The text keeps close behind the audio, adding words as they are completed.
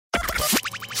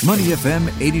Money FM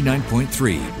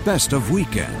 89.3, best of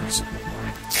weekends.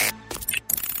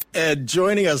 And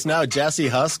joining us now, Jassy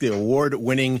Husk, the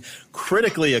award-winning,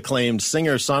 critically acclaimed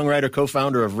singer, songwriter,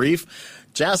 co-founder of Reef.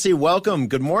 Jassy, welcome.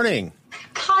 Good morning.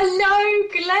 Hello,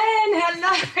 Glenn.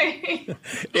 Hello.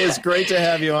 It's great to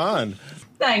have you on.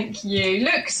 Thank you.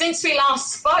 Look, since we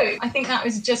last spoke, I think that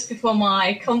was just before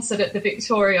my concert at the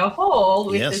Victoria Hall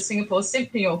with the Singapore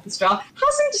Symphony Orchestra.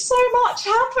 Hasn't so much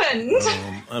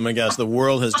happened? Oh my gosh, the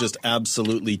world has just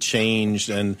absolutely changed.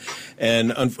 And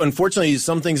unfortunately,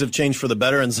 some things have changed for the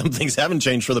better and some things haven't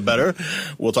changed for the better.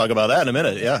 We'll talk about that in a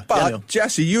minute. Yeah. But,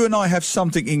 Jassy, you and I have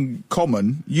something in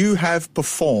common. You have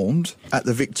performed at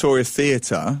the Victoria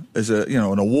Theatre as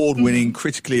an award-winning,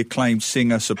 critically acclaimed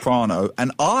singer, soprano,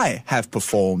 and I have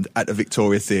performed at the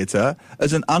Victoria Theatre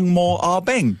as an Angmo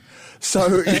Arbeng.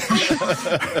 So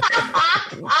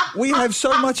we have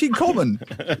so much in common.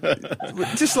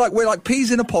 Just like we're like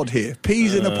peas in a pod here.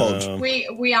 Peas in a pod.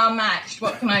 We are matched.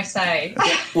 What can I say?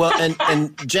 Well,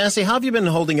 and Jassy, how have you been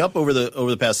holding up over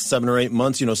the past 7 or 8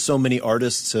 months? You know, so many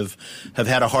artists have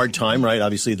had a hard time, right?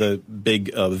 Obviously, the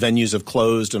big venues have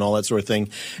closed and all that sort of thing.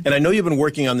 And I know you've been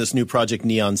working on this new project,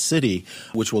 Neon City,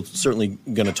 which we're certainly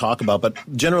going to talk about. But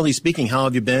generally speaking, how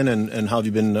have you been, and how have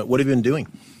you been? What have you been doing?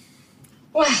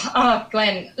 Well,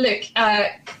 Glenn, look,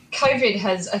 COVID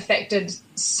has affected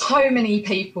so many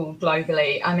people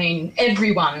globally. I mean,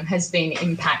 everyone has been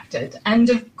impacted. And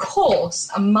of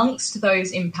course, amongst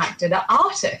those impacted are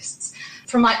artists.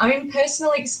 From my own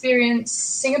personal experience,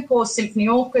 Singapore Symphony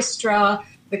Orchestra,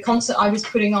 the concert I was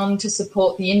putting on to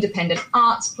support the independent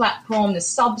arts platform, the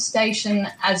substation,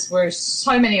 as were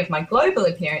so many of my global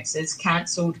appearances,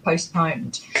 cancelled,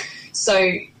 postponed.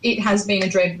 So it has been a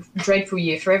dreadful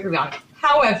year for everyone.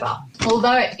 However,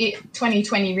 although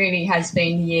 2020 really has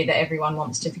been the year that everyone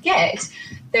wants to forget,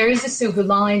 there is a silver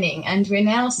lining, and we're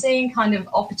now seeing kind of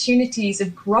opportunities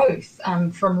of growth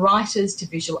from writers to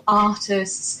visual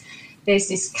artists. There's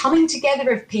this coming together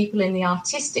of people in the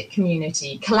artistic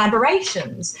community,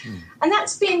 collaborations. And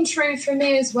that's been true for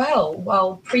me as well.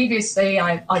 Well, previously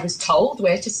I was told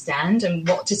where to stand and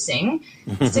what to sing.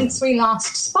 Since we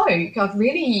last spoke, I've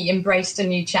really embraced a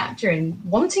new chapter in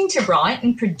wanting to write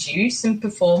and produce and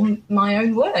perform my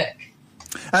own work.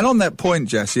 And on that point,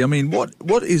 Jassy, I mean,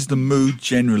 what is the mood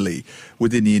generally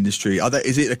within the industry?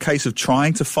 Is it a case of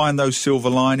trying to find those silver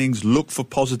linings, look for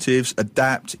positives,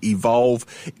 adapt, evolve?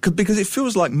 Because it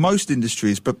feels like most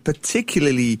industries, but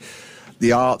particularly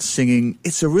the arts, singing,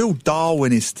 it's a real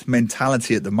Darwinist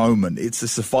mentality at the moment. It's the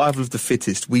survival of the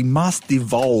fittest. We must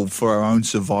evolve for our own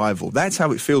survival. That's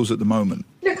how it feels at the moment.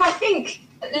 Look, I think...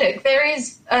 there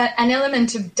is an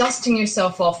element of dusting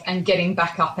yourself off and getting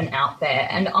back up and out there.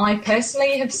 And I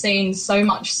personally have seen so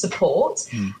much support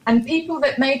and people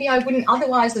that maybe I wouldn't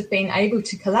otherwise have been able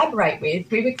to collaborate with.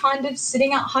 We were kind of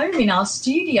sitting at home in our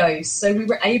studios, so we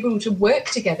were able to work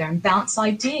together and bounce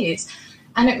ideas.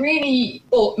 And it really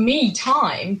bought me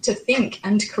time to think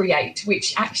and create,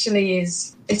 which actually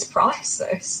is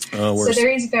priceless. So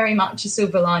there is very much a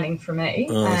silver lining for me.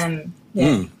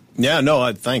 Yeah,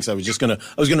 no, thanks. I was going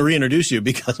to reintroduce you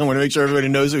because I want to make sure everybody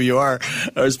knows who you are.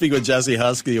 I was speaking with Jassy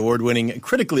Husk, the award-winning,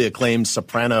 critically acclaimed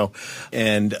soprano.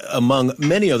 And among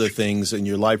many other things in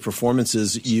your live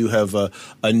performances, you have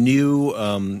a new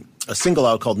a single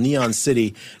out called Neon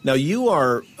City. Now, you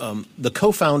are the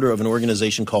co-founder of an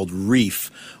organization called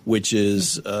Reef, which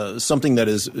is something that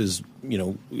is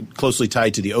closely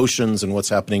tied to the oceans and what's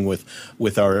happening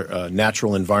with our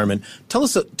natural environment. Tell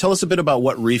us a bit about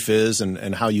what Reef is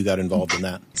and how you got involved in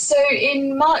that. So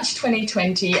in March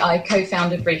 2020, I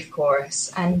co-founded Reef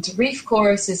Chorus, and Reef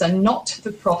Chorus is a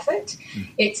not-for-profit.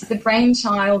 It's the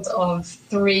brainchild of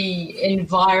 3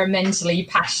 environmentally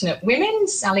passionate women,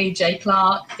 Sally J.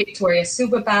 Clark, Victoria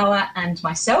Silberbauer, and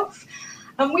myself.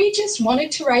 And we just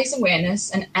wanted to raise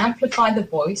awareness and amplify the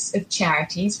voice of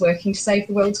charities working to save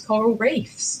the world's coral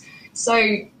reefs.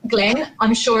 So, Glenn,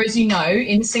 I'm sure as you know,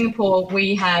 in Singapore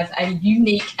we have a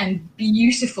unique and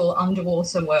beautiful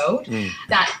underwater world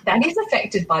that is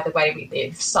affected by the way we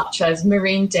live, such as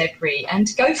marine debris and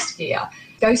ghost gear.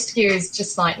 Ghost gear is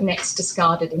just like nets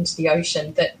discarded into the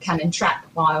ocean that can entrap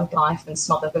wildlife and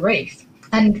smother the reef.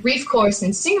 And Reef Chorus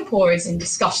in Singapore is in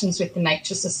discussions with the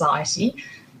Nature Society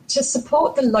to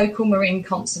support the local marine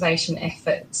conservation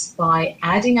efforts by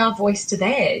adding our voice to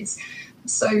theirs.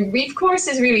 So Reef Chorus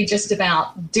is really just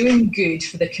about doing good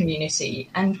for the community,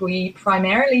 and we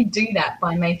primarily do that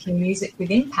by making music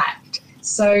with impact.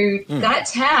 So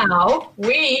that's how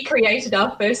we created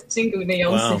our first single,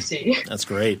 Neon City. That's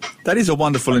great. That is a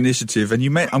wonderful initiative, and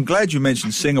I'm glad you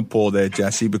mentioned Singapore there,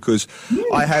 Jassy, because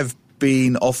I have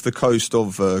been off the coast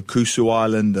of Kusu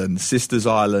Island and Sisters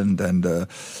Island and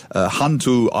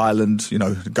Hantu Island,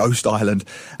 Ghost Island,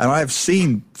 and I have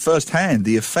seen firsthand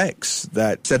the effects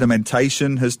that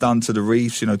sedimentation has done to the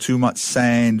reefs. Too much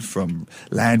sand from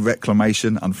land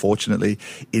reclamation, unfortunately,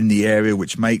 in the area,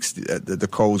 which makes the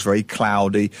corals very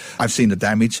cloudy. I've seen the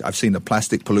damage. I've seen the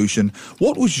plastic pollution.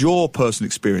 What was your personal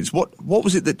experience? What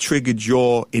was it that triggered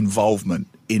your involvement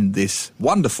in this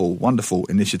wonderful, wonderful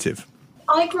initiative?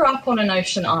 I grew up on an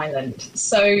ocean island.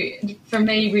 So for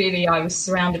me, really, I was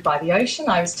surrounded by the ocean.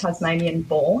 I was Tasmanian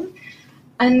born.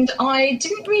 And I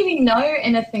didn't really know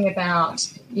anything about,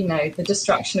 the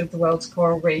destruction of the world's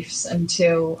coral reefs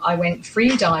until I went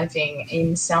free diving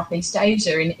in Southeast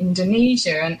Asia, in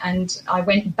Indonesia, and I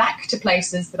went back to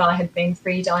places that I had been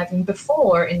free diving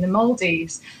before in the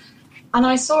Maldives. And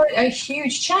I saw a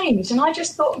huge change, and I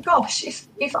just thought, gosh,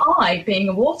 if I, being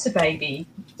a water baby,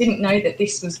 didn't know that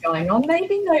this was going on,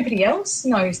 maybe nobody else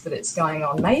knows that it's going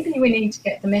on. Maybe we need to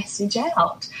get the message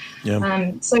out.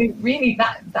 Yeah. So really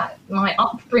that my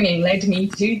upbringing led me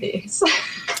to this.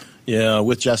 Yeah,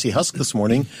 with Jessie Husk this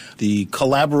morning, the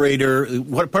collaborator,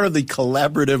 what part of the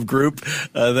collaborative group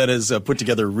that has put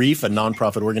together Reef, a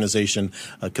nonprofit organization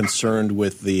concerned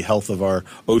with the health of our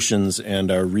oceans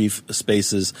and our reef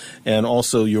spaces, and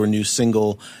also your new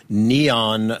single,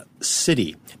 Neon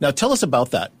City. Now, tell us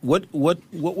about that.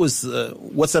 What's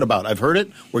that about? I've heard it.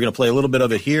 We're going to play a little bit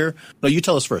of it here. No, you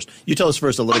tell us first. You tell us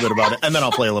first a little bit about it, and then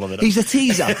I'll play a little bit of it. He's a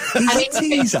teaser. He's a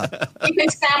teaser. You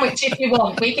can sandwich if you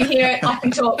want. We can hear it. I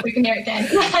can talk. We can hear it again.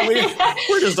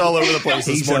 We're just all over the place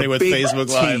this morning with Facebook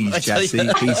Live. Jesse.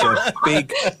 He's a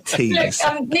big tease.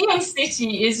 Look, Neon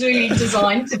City is really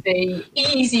designed to be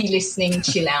easy listening,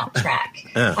 chill out track.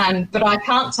 But I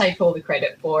can't take all the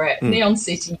credit for it. Neon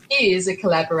City is a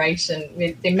collaboration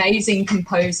with the amazing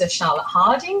composer Charlotte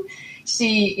Harding.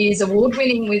 She is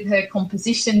award-winning with her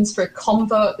compositions for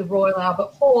Convo at the Royal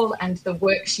Albert Hall and the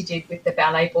work she did with the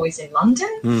Ballet Boys in London.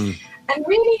 And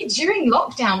really, during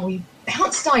lockdown, we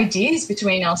bounced ideas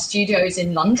between our studios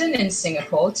in London and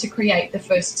Singapore to create the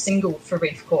first single for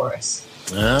Reef Chorus.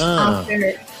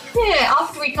 After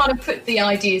we kind of put the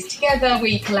ideas together,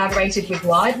 we collaborated with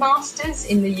Wide Masters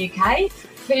in the UK,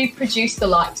 who produced the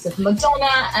likes of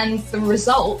Madonna, and the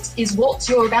result is what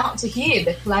you're about to hear.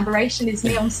 The collaboration is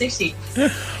Neon City.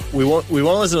 We won't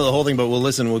listen to the whole thing, but we'll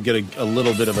listen. We'll get a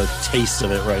little bit of a taste of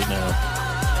it right now.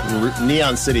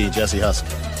 Neon City, Jessie Husk.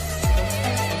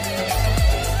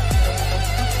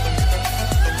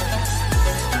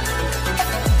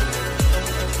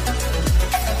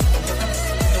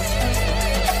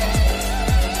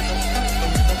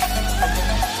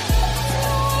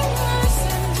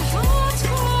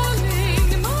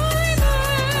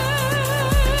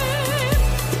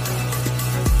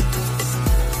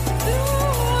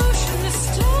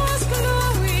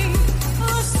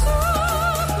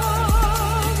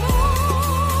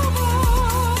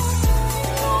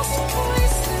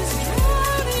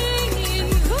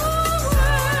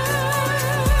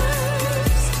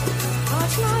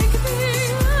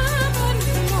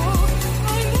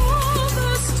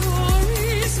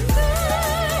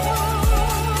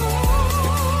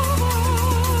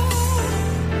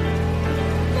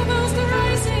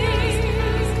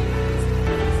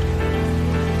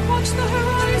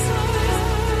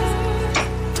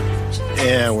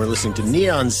 Yeah, we're listening to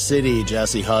Neon City,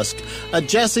 Jessie Husk.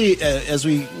 Jessie, as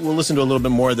we'll listen to a little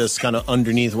bit more of this kind of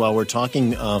underneath while we're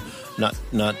talking, not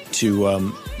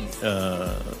to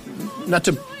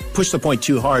push the point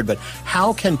too hard, but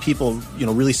how can people,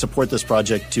 really support this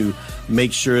project to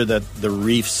make sure that the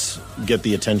reefs get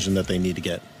the attention that they need to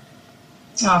get?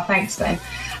 Oh, thanks, Ben.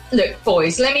 Look,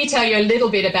 boys, let me tell you a little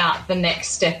bit about the next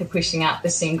step of pushing out the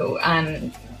single.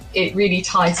 It really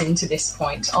ties into this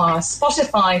point. Our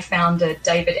Spotify founder,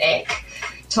 David Eck,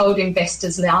 told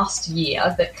investors last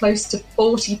year that close to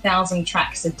 40,000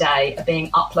 tracks a day are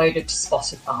being uploaded to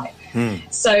Spotify.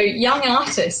 So young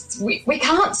artists, we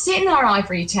can't sit in our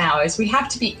ivory towers. We have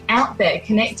to be out there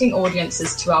connecting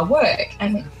audiences to our work.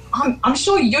 And I'm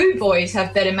sure you boys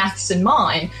have better maths than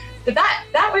mine, but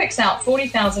that works out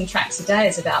 40,000 tracks a day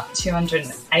is about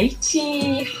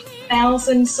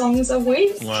 280,000 songs a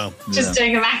week. Wow. Just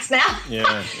doing the maths now.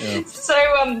 Yeah.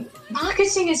 So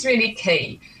marketing is really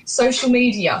key. Social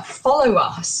media, follow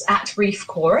us at Reef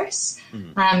Chorus.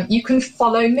 You can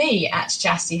follow me at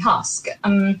Jessie Husk.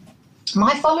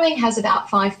 My following has about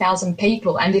 5,000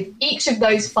 people, and if each of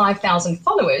those 5,000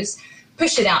 followers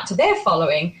push it out to their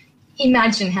following,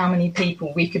 imagine how many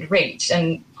people we could reach,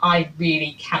 and I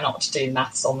really cannot do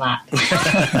maths on that.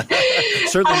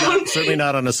 Certainly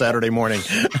not on a Saturday morning.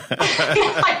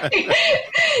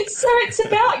 So it's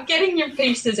about getting your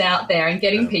pieces out there and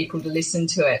getting people to listen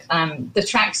to it. The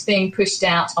track's being pushed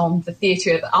out on the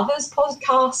Theatre of Others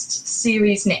podcast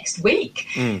series next week.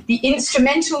 The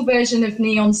instrumental version of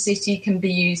Neon City can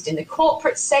be used in the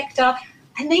corporate sector,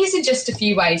 and these are just a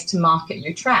few ways to market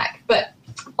your track. But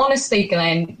honestly,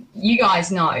 Glenn, you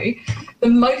guys know the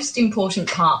most important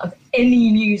part of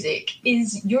any music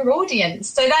is your audience.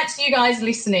 So that's you guys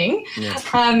listening. Yes.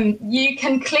 You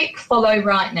can click follow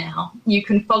right now. You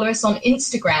can follow us on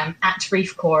Instagram at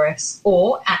Reef Chorus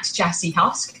or at Jassy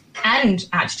Husk and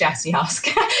at Jassy Husk.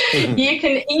 You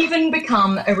can even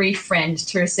become a Reef friend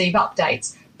to receive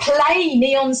updates. Play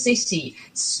Neon City,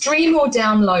 stream or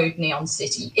download Neon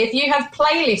City. If you have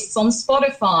playlists on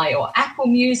Spotify or Apple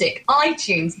Music,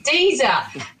 iTunes, Deezer,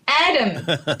 Adam,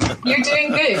 you're doing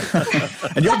good.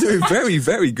 And you're doing very,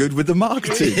 very good with the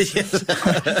marketing. It's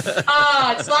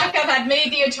like I've had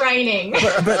media training.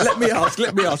 But let me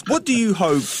ask, what do you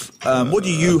hope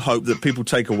that people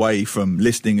take away from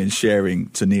listening and sharing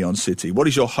to Neon City? What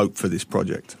is your hope for this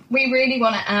project? We really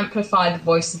want to amplify the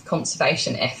voice of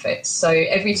conservation efforts. So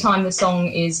every time the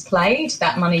song is played,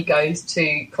 that money goes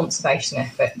to conservation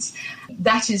efforts.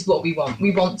 That is what we want.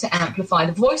 We want to amplify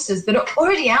the voices that are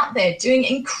already out there doing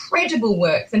incredible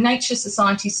work. The Nature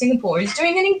Society Singapore is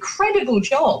doing an incredible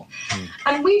job.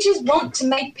 And we just want to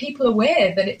make people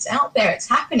aware that it's out there, it's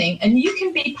happening, and you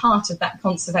can be part of that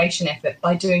conservation effort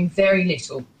by doing very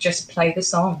little. Just play the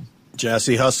song.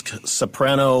 Jassy Husk,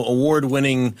 soprano,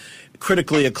 award-winning,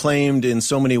 critically acclaimed in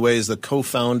so many ways, the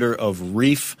co-founder of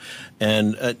Reef.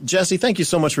 And Jassy, thank you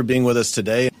so much for being with us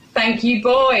today. Thank you,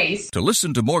 boys. To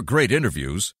listen to more great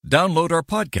interviews, download our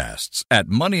podcasts at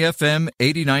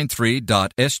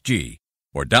moneyfm893.sg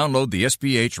or download the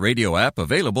SPH radio app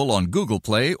available on Google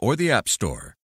Play or the App Store.